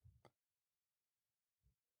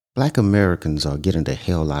Black Americans are getting the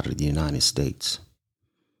hell out of the United States.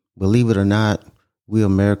 Believe it or not, we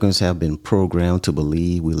Americans have been programmed to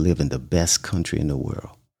believe we live in the best country in the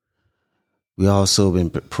world. We also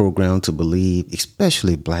been programmed to believe,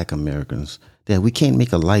 especially Black Americans, that we can't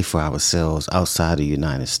make a life for ourselves outside of the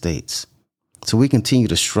United States. So we continue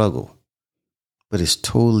to struggle. But it's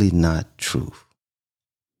totally not true.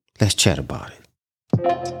 Let's chat about it.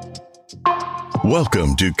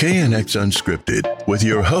 Welcome to KNX Unscripted with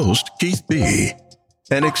your host, Keith B.,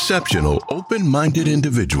 an exceptional, open-minded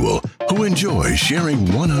individual who enjoys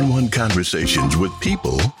sharing one-on-one conversations with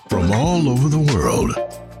people from all over the world.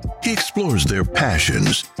 He explores their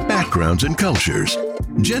passions, backgrounds, and cultures,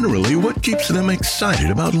 generally what keeps them excited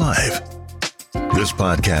about life. This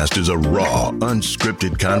podcast is a raw,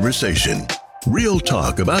 unscripted conversation, real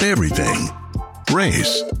talk about everything: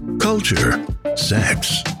 race, culture,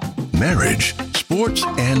 sex, marriage, sports,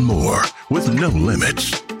 and more, with no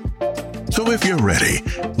limits. So if you're ready,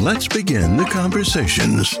 let's begin the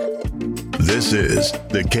conversations. This is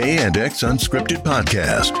the KNX Unscripted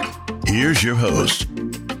Podcast. Here's your host,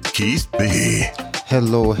 Keith B.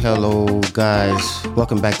 Hello, guys.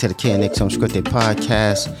 Welcome back to the KNX Unscripted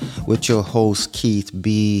Podcast with your host, Keith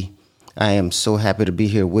B. I am so happy to be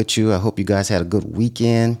here with you. I hope you guys had a good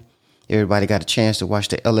weekend. Everybody got a chance to watch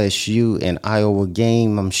the LSU and Iowa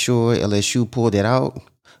game. I'm sure LSU pulled it out.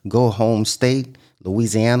 Go home state,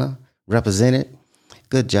 Louisiana, represented.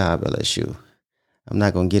 Good job, LSU. I'm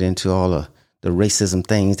not going to get into all of the racism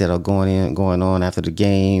things that are going on after the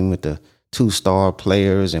game with the 2-star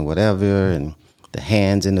players and whatever, and the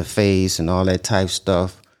hands in the face and all that type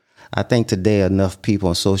stuff. I think today enough people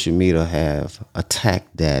on social media have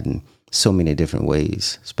attacked that in so many different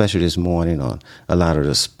ways, especially this morning on a lot of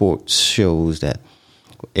the sports shows that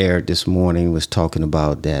aired this morning was talking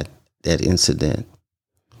about that incident.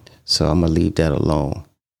 So I'm going to leave that alone.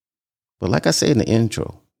 But like I said in the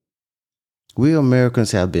intro, we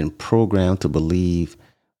Americans have been programmed to believe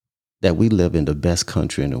that we live in the best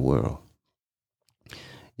country in the world.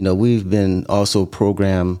 You know, we've been also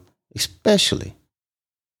programmed, especially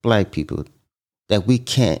Black people, that we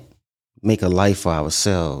can't make a life for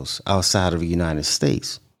ourselves outside of the United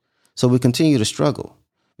States. So we continue to struggle.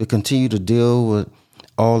 We continue to deal with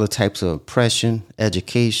all the types of oppression,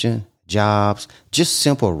 education, jobs, just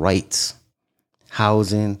simple rights,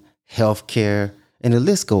 housing, healthcare, and the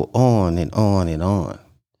list go on and on and on.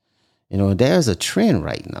 You know, there's a trend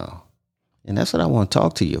right now, and that's what I want to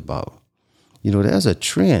talk to you about. You know, there's a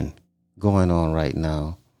trend going on right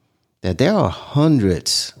now that there are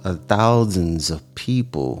hundreds of thousands of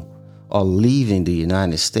people are leaving the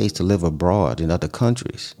United States to live abroad in other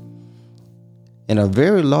countries. And a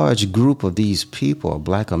very large group of these people are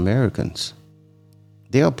Black Americans.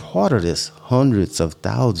 They are part of this hundreds of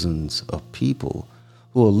thousands of people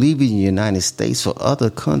who are leaving the United States for other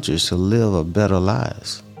countries to live a better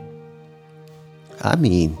lives. I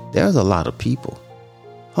mean, there's a lot of people.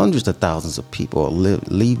 Hundreds of thousands of people are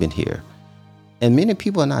leaving here. And many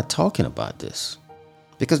people are not talking about this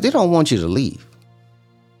because they don't want you to leave.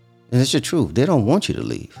 And it's the truth. They don't want you to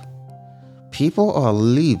leave. People are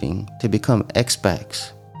leaving to become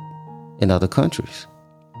expats in other countries.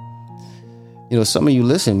 You know, some of you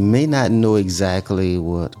listening may not know exactly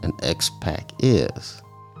what an expat is.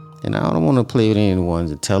 And I don't want to play with anyone's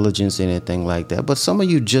intelligence or anything like that, but some of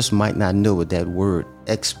you just might not know what that word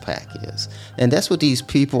expat is. And that's what these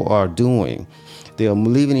people are doing. They are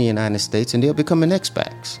leaving the United States and they're becoming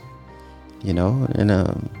expats. You know, and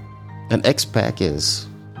an expat is,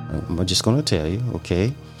 I'm just going to tell you,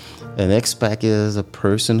 okay? An expat is a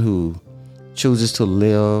person who chooses to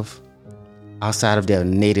live outside of their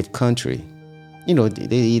native country. You know,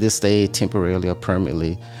 they either stay temporarily or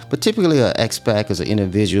permanently. But typically an expat is an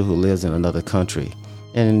individual who lives in another country.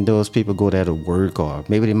 And those people go there to work, or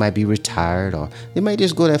maybe they might be retired, or they might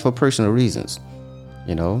just go there for personal reasons,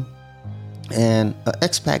 you know. And an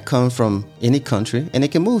expat comes from any country, and they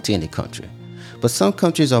can move to any country. But some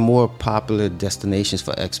countries are more popular destinations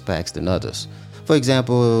for expats than others. For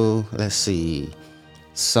example, let's see,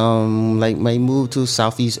 some might move to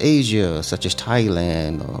Southeast Asia, such as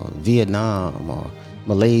Thailand or Vietnam or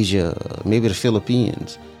Malaysia, maybe the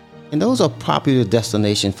Philippines. And those are popular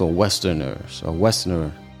destinations for Westerners or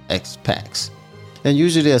Westerner expats. And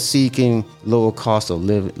usually they're seeking lower cost of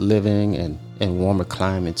living and warmer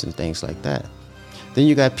climates and things like that. Then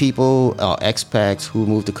you got people, expats who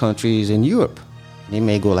move to countries in Europe. They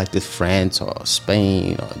may go like to France or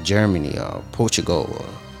Spain or Germany or Portugal or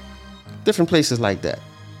different places like that.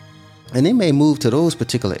 And they may move to those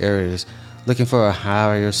particular areas looking for a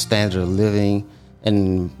higher standard of living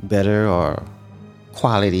and better or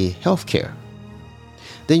quality health care.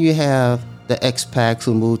 Then you have the expats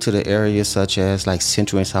who move to the areas such as like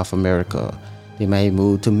Central and South America. They might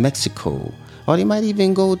move to Mexico, or they might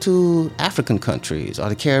even go to African countries or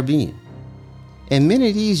the Caribbean. And many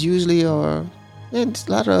of these usually are, and a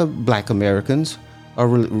lot of Black Americans are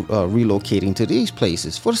relocating to these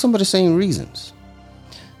places for some of the same reasons.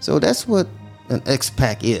 So that's what an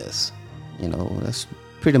expat is. That's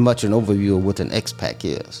pretty much an overview of what an expat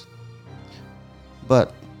is.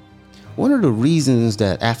 But one of the reasons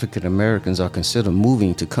that African Americans are considered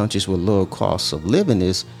moving to countries with lower costs of living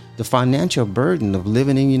is the financial burden of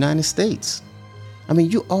living in the United States. I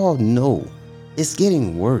mean, you all know it's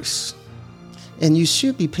getting worse. And you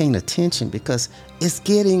should be paying attention because it's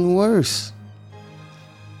getting worse.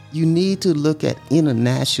 You need to look at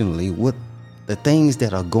internationally what the things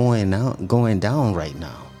that are going down right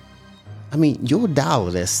now. I mean, your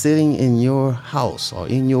dollar that's sitting in your house or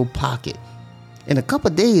in your pocket in a couple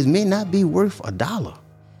of days may not be worth $1.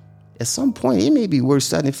 At some point, it may be worth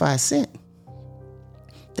 75 cents.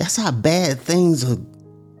 That's how bad things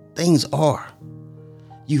are.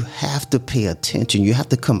 You have to pay attention. You have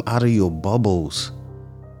to come out of your bubbles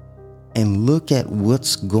and look at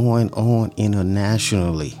what's going on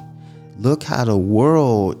internationally. Look how the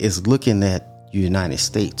world is looking at the United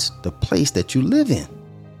States, the place that you live in.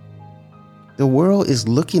 The world is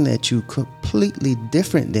looking at you completely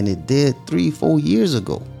different than it did 3-4 years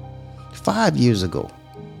ago, 5 years ago.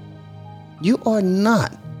 We are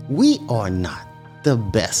not the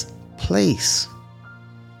best place.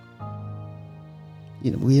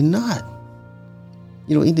 We're not.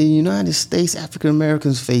 In the United States, African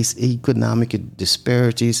Americans face economic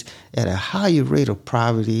disparities at a higher rate of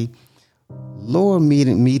poverty, lower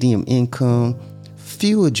medium income,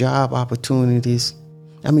 fewer job opportunities.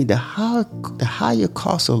 I mean, the higher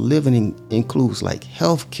cost of living includes like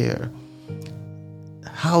healthcare,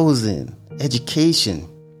 housing, education,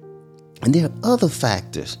 and there are other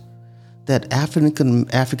factors that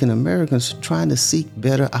African Americans are trying to seek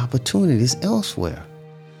better opportunities elsewhere.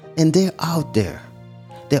 And they're out there.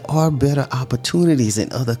 There are better opportunities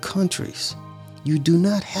in other countries. You do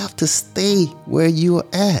not have to stay where you are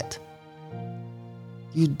at.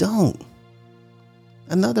 You don't.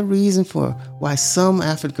 Another reason for why some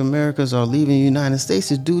African Americans are leaving the United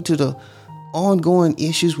States is due to the ongoing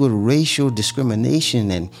issues with racial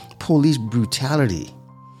discrimination and police brutality.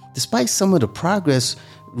 Despite some of the progress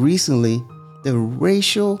recently, the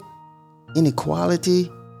racial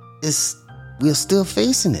inequality we're still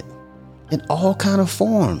facing it in all kind of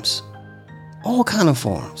forms.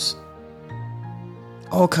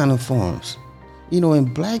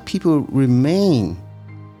 And Black people remain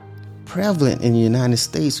prevalent in the United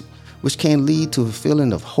States, which can lead to a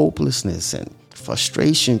feeling of hopelessness and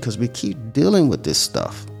frustration because we keep dealing with this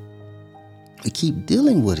stuff. We keep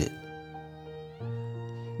dealing with it.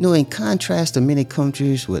 In contrast to many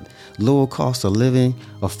countries with lower cost of living,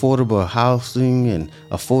 affordable housing, and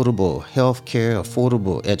affordable health care,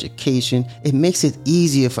 affordable education, it makes it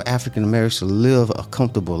easier for African Americans to live a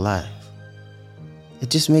comfortable life. It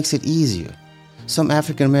just makes it easier. Some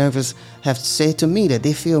African Americans have said to me that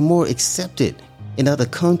they feel more accepted in other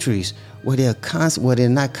countries where they're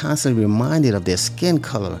not constantly reminded of their skin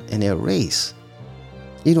color and their race.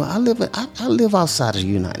 I live outside of the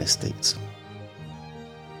United States.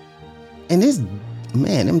 And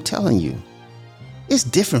I'm telling you, it's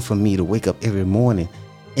different for me to wake up every morning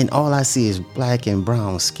and all I see is black and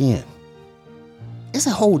brown skin. It's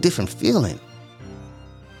a whole different feeling.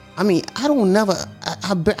 I mean, I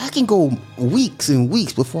can go weeks and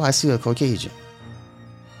weeks before I see a Caucasian.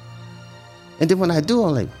 And then when I do,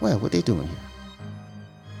 I'm like, well, what they doing here?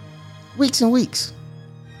 Weeks and weeks.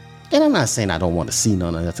 And I'm not saying I don't want to see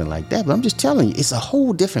none or nothing like that, but I'm just telling you, it's a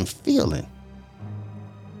whole different feeling.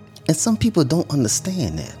 And some people don't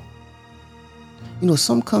understand that.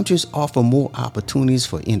 Some countries offer more opportunities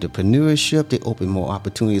for entrepreneurship. They open more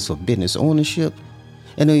opportunities for business ownership.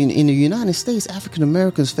 And in the United States, African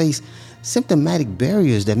Americans face symptomatic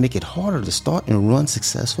barriers that make it harder to start and run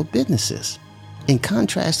successful businesses. In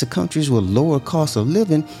contrast to countries with lower cost of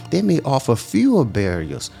living, they may offer fewer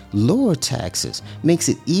barriers, lower taxes, makes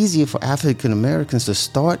it easier for African Americans to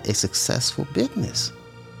start a successful business.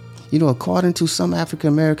 According to some African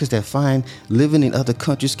Americans that find living in other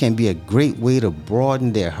countries can be a great way to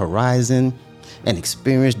broaden their horizon and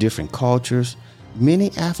experience different cultures,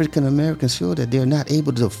 many African Americans feel that they're not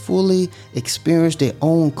able to fully experience their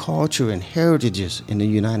own culture and heritages in the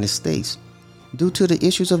United States due to the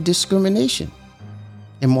issues of discrimination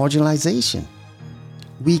and marginalization.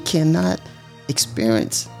 We cannot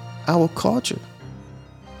experience our culture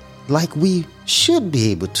like we should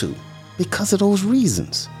be able to because of those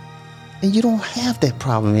reasons. And you don't have that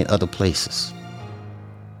problem in other places.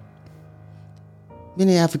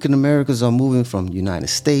 Many African Americans are moving from the United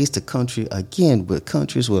States to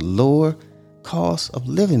countries with lower cost of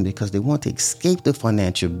living because they want to escape the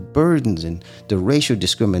financial burdens and the racial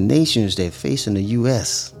discriminations they face in the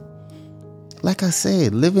U.S. Like I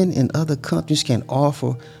said, living in other countries can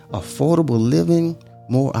offer affordable living,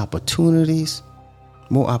 more opportunities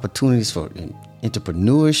for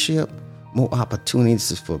entrepreneurship, more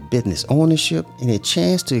opportunities for business ownership, and a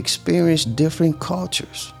chance to experience different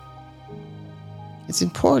cultures. It's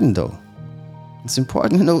important though. It's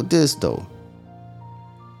important to note this though,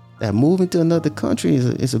 that moving to another country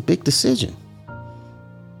is a big decision.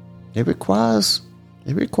 It requires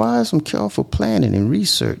some careful planning and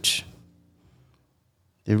research.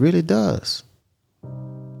 It really does.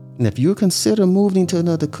 And if you consider moving to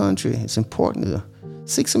another country, it's important to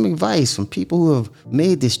seek some advice from people who have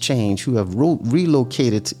made this change, who have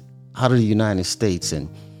relocated out of the United States and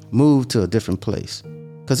moved to a different place.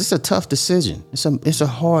 Because it's a tough decision. It's a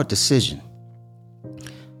hard decision.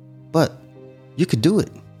 But you could do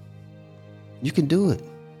it. You can do it.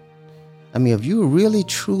 I mean, if you're really,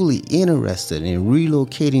 truly interested in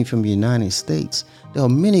relocating from the United States, there are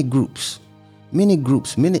many groups, many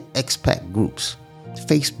expat groups,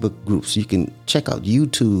 Facebook groups. You can check out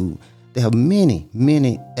YouTube. There are many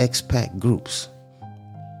expat groups.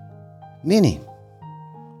 Many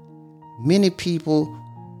people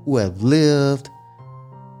who have lived,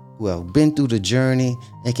 who have been through the journey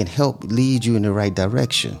and can help lead you in the right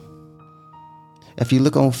direction. If you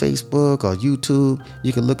look on Facebook or YouTube,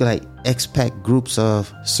 you can look at search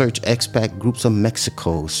expat groups of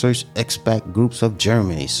Mexico, search expat groups of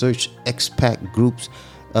Germany, search expat groups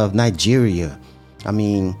of Nigeria.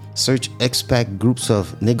 Search expat groups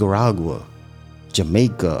of Nicaragua,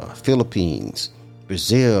 Jamaica, Philippines,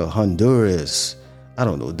 Brazil, Honduras,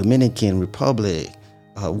 Dominican Republic.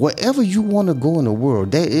 Wherever you want to go in the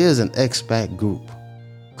world, there is an expat group.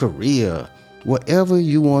 Korea, wherever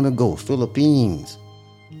you want to go, Philippines,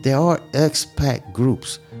 there are expat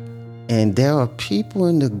groups. And there are people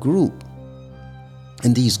in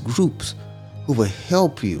these groups who will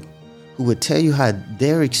help you, who will tell you how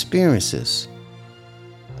their experiences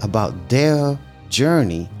about their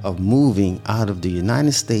journey of moving out of the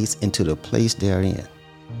United States into the place they're in.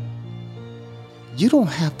 You don't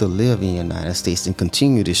have to live in the United States and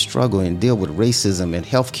continue to struggle and deal with racism and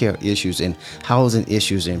healthcare issues and housing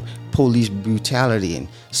issues and police brutality and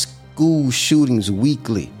school shootings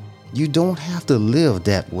weekly. You don't have to live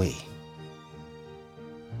that way.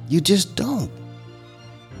 You just don't.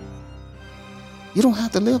 You don't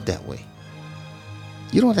have to live that way.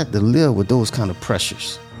 You don't have to live with those kind of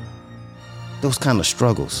pressures, those kind of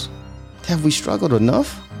struggles. Have we struggled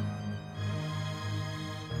enough?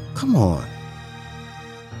 Come on.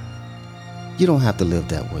 You don't have to live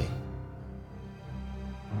that way.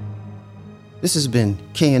 This has been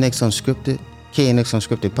KNX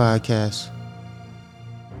Unscripted Podcast.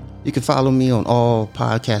 You can follow me on all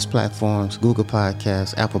podcast platforms, Google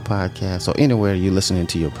Podcasts, Apple Podcasts, or anywhere you're listening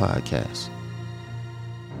to your podcast.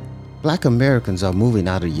 Black Americans are moving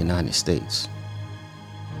out of the United States.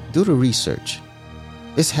 Do the research.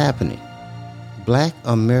 It's happening. Black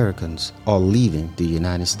Americans are leaving the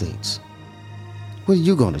United States. What are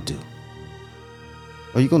you going to do?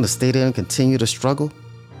 Are you going to stay there and continue to struggle?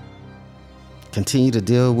 Continue to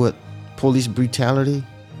deal with police brutality?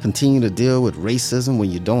 Continue to deal with racism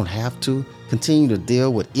when you don't have to? Continue to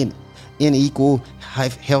deal with unequal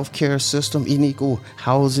healthcare system, unequal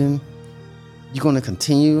housing? You're going to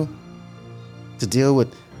continue to deal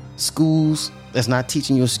with schools that's not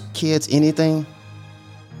teaching your kids anything?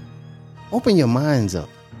 Open your minds up.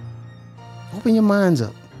 Open your minds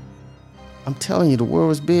up. I'm telling you, the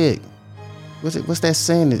world is big. What's that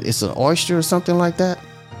saying? It's an oyster or something like that?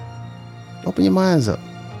 Open your minds up.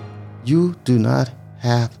 You do not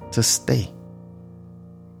have to stay.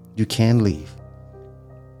 You can leave.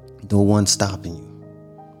 No one's stopping you.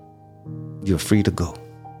 You're free to go.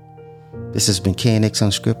 This has been KNX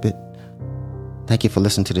Unscripted. Thank you for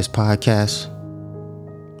listening to this podcast.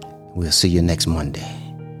 We'll see you next Monday.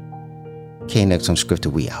 KNX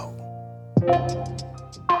Unscripted, we out.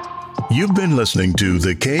 You've been listening to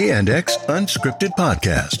the KNX Unscripted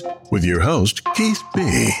Podcast with your host, Keith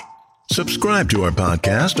B. Subscribe to our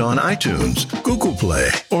podcast on iTunes, Google Play,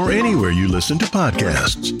 or anywhere you listen to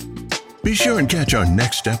podcasts. Be sure and catch our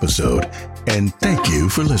next episode, and thank you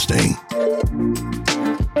for listening.